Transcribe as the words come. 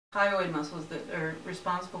hyoid muscles that are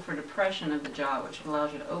responsible for depression of the jaw, which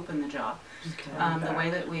allows you to open the jaw. Okay. The way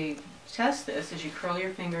that we test this is you curl your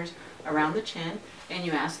fingers around the chin and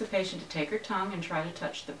you ask the patient to take her tongue and try to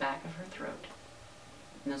touch the back of her throat.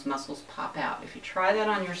 And those muscles pop out. If you try that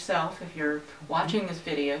on yourself, if you're watching this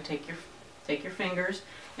video, take your fingers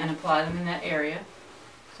and apply them in that area.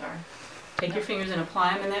 Sorry. Take your fingers and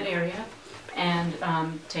apply them in that area, and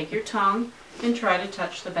take your tongue and try to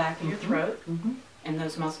touch the back of your throat. And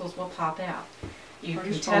those muscles will pop out. You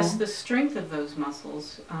can test the strength of those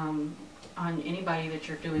muscles on anybody that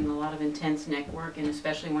you're doing a lot of intense neck work, and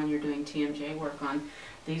especially when you're doing TMJ work on.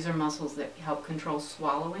 These are muscles that help control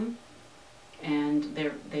swallowing, and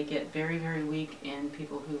they get very, very weak in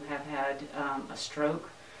people who have had a stroke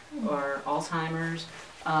or Alzheimer's.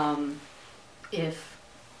 If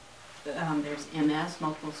there's MS,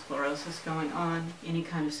 multiple sclerosis going on, any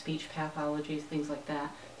kind of speech pathologies, things like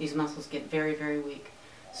that, these muscles get very, very weak.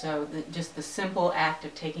 So just the simple act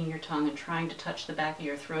of taking your tongue and trying to touch the back of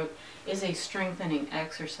your throat is a strengthening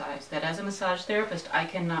exercise that, as a massage therapist, I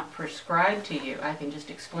cannot prescribe to you. I can just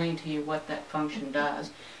explain to you what that function does.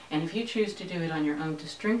 And if you choose to do it on your own to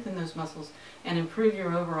strengthen those muscles and improve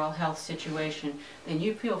your overall health situation, then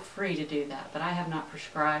you feel free to do that. But I have not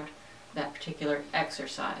prescribed that particular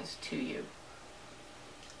exercise to you.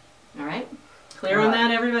 All right? Clear on that,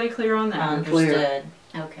 everybody? Clear on that? Understood.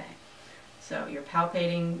 Okay. So you're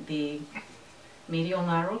palpating the medial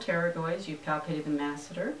lateral pterygoids. You've palpated the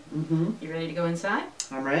masseter. You ready to go inside?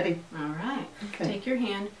 I'm ready. All right. Okay. Take your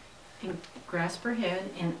hand and grasp her head,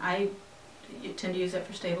 and you tend to use that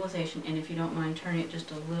for stabilization. And if you don't mind, turn it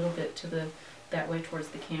just a little bit to that way towards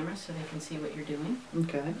the camera so they can see what you're doing.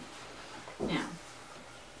 Okay. Now.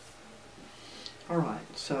 All right.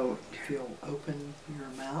 So if you'll open your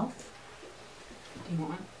mouth. Do you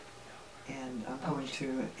want? And I'm going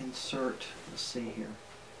to insert, let's see here,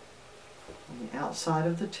 on the outside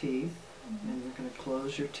of the teeth, and you're going to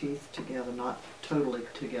close your teeth together, not totally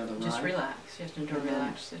together, right? Just relax. You have to do a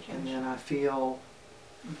relaxed situation. And then I feel...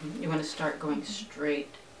 You want to start going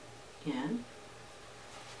straight in.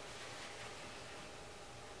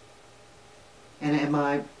 And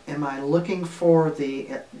am I looking for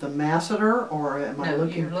the masseter, or am I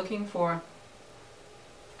looking? No, you're looking for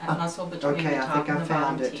that muscle between the top and the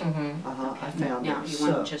bottom teeth. I found it. Now you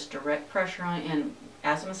want just direct pressure on it, and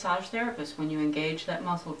as a massage therapist, when you engage that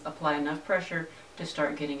muscle, apply enough pressure to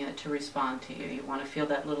start getting it to respond to you. You want to feel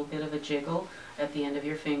that little bit of a jiggle at the end of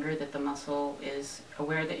your finger, that the muscle is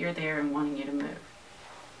aware that you're there and wanting you to move.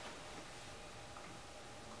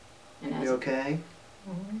 And You okay?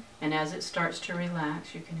 And as it starts to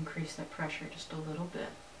relax, you can increase that pressure just a little bit.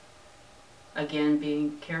 Again,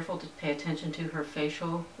 being careful to pay attention to her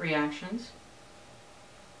facial reactions.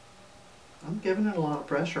 I'm giving it a lot of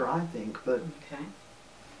pressure, I think, but... Okay.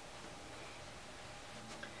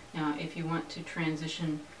 Now, if you want to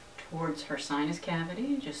transition towards her sinus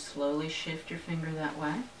cavity, just slowly shift your finger that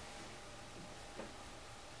way.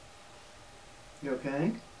 You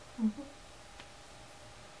okay?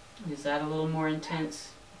 Is that a little more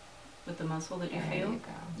intense with the muscle that you feel?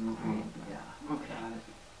 Yeah. Okay.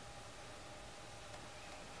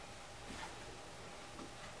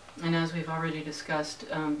 And as we've already discussed,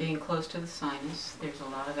 being close to the sinus, there's a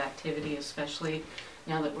lot of activity, especially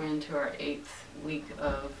now that we're into our 8th week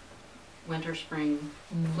of winter-spring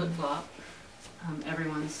flip-flop.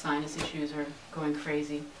 Everyone's sinus issues are going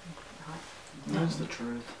crazy. That's the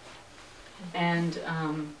truth. And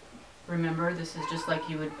remember, this is just like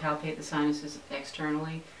you would palpate the sinuses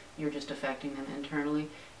externally. You're just affecting them internally.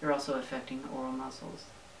 You're also affecting the oral muscles,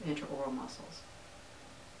 the intraoral muscles.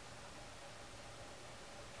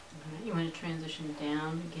 All right, you want to transition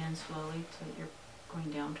down again slowly so that you're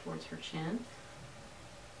going down towards her chin,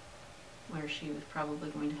 where she was probably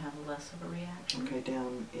going to have less of a reaction. Okay,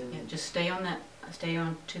 down in... Yeah, just stay on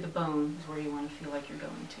to the bone is where you want to feel like you're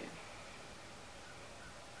going to.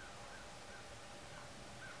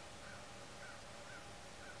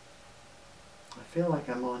 I feel like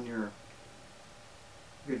I'm on your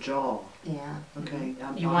jaw. Yeah. Okay.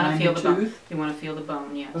 You want to feel the bone. tooth? You want to feel the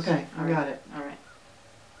bone, yes. Okay, I got it. All right.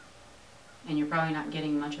 And you're probably not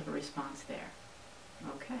getting much of a response there.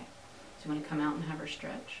 Okay. So you want to come out and have her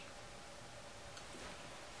stretch.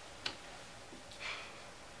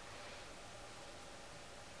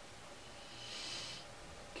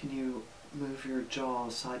 Can you move your jaw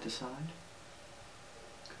side to side?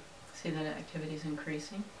 See that activity is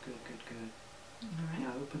increasing? Good, good, good. All right.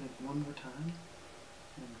 Now open it one more time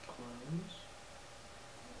and close.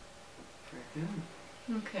 Very good.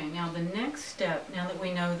 Okay, now the next step, now that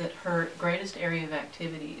we know that her greatest area of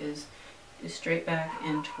activity is is straight back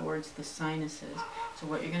and towards the sinuses. So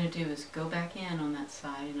what you're going to do is go back in on that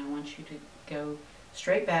side, and I want you to go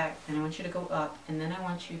straight back, and I want you to go up, and then I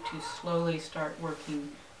want you to slowly start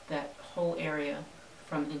working that whole area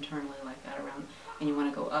from internally like that around. And you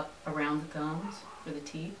want to go up around the gums for the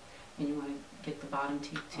teeth, and you want to get the bottom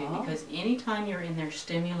teeth too, because anytime you're in there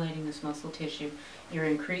stimulating this muscle tissue, you're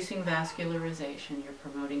increasing vascularization, you're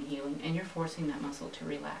promoting healing, and you're forcing that muscle to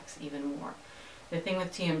relax even more. The thing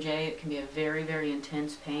with TMJ, it can be a very, very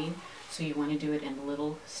intense pain, so you want to do it in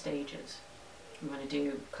little stages. You want to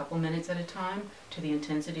do a couple minutes at a time to the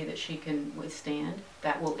intensity that she can withstand.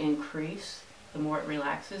 That will increase the more it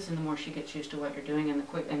relaxes and the more she gets used to what you're doing, and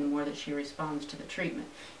the more that she responds to the treatment.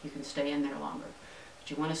 You can stay in there longer. But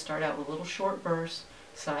you want to start out with little short bursts,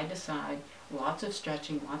 side to side, lots of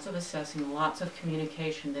stretching, lots of assessing, lots of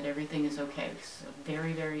communication that everything is okay. It's a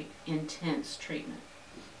very, very intense treatment.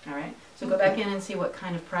 All right? So go back in and see what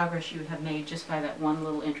kind of progress you have made just by that one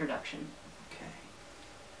little introduction. Okay.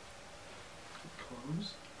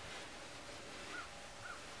 Close.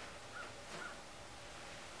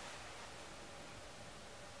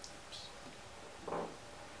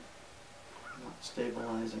 Not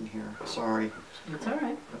stabilizing here. Sorry. That's all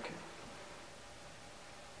right. Okay.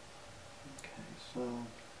 Okay, so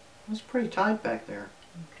it's pretty tight back there.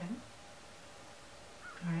 Okay.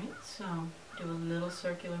 All right, so do a little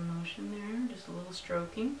circular motion there, just a little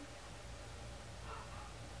stroking.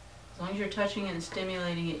 As long as you're touching it and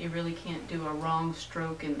stimulating it, you really can't do a wrong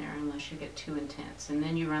stroke in there unless you get too intense. And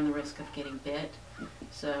then you run the risk of getting bit.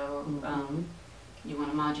 So you want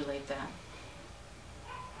to modulate that.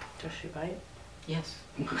 Does she bite? Yes,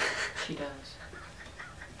 she does.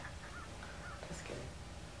 Just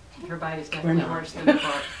kidding. Her bite is definitely worse than the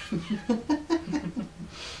bark.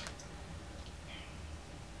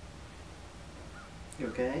 You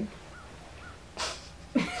okay?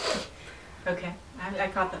 Okay, I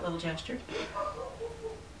caught that little gesture.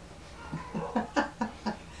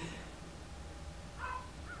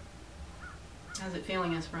 How's it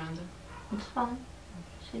feeling, Esperanza? It's fine.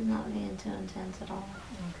 She's not being too intense at all.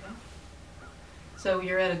 Okay. So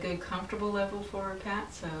you're at a good comfortable level for her,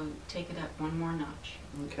 Pat, so take it up one more notch.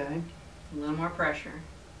 Okay. A little more pressure.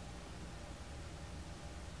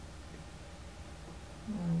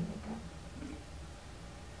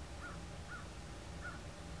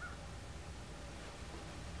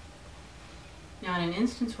 Now, in an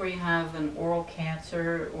instance where you have an oral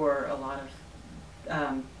cancer or a lot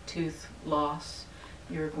of tooth loss,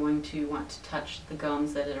 you're going to want to touch the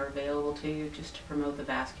gums that are available to you just to promote the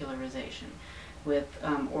vascularization. With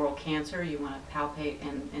oral cancer, you want to palpate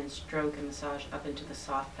and stroke and massage up into the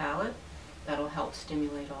soft palate. That'll help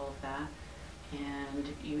stimulate all of that.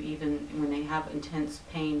 And you even, when they have intense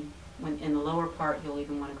pain, when in the lower part, you'll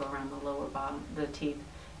even want to go around the lower bottom, the teeth,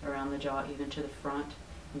 around the jaw, even to the front,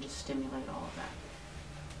 and just stimulate all of that.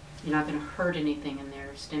 You're not going to hurt anything in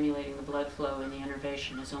there. Stimulating the blood flow and the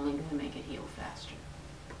innervation is only going to make it heal faster.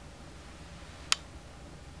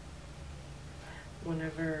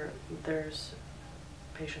 Whenever there's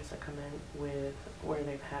patients that come in with where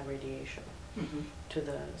they've had radiation to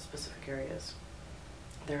the specific areas,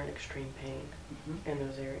 they're in extreme pain in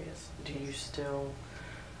those areas. Do you still?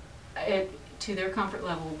 To their comfort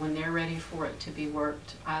level, when they're ready for it to be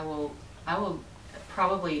worked, I will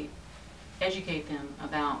probably educate them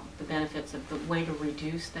about the benefits of the way to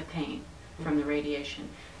reduce the pain from the radiation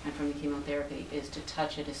and from the chemotherapy is to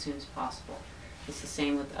touch it as soon as possible. It's the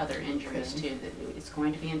same with other injuries too. That it's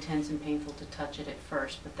going to be intense and painful to touch it at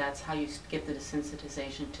first, but that's how you get the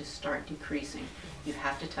desensitization to start decreasing. You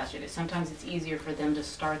have to touch it. Sometimes it's easier for them to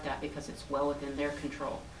start that because it's well within their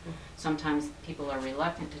control. Sometimes people are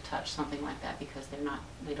reluctant to touch something like that because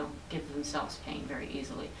they don't give themselves pain very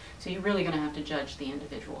easily. So you're really going to have to judge the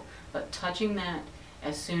individual. But touching that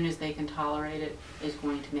as soon as they can tolerate it is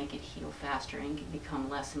going to make it heal faster and become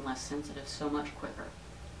less and less sensitive so much quicker.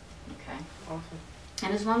 Okay? Awesome.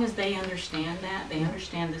 And as long as they understand that, they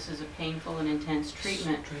understand this is a painful and intense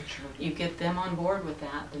treatment, you get them on board with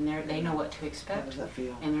that, then they know what to expect. How does that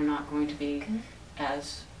feel? And they're not going to be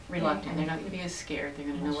as reluctant. They're not going to be as scared. They're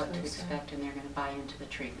going to know what to expect, and they're going to buy into the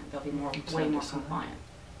treatment. They'll be way more compliant.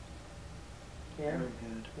 Yeah. Very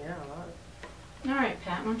good. Yeah, a lot. All right,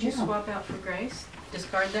 Pat, why don't you swap out for Grace?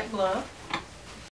 Discard that glove.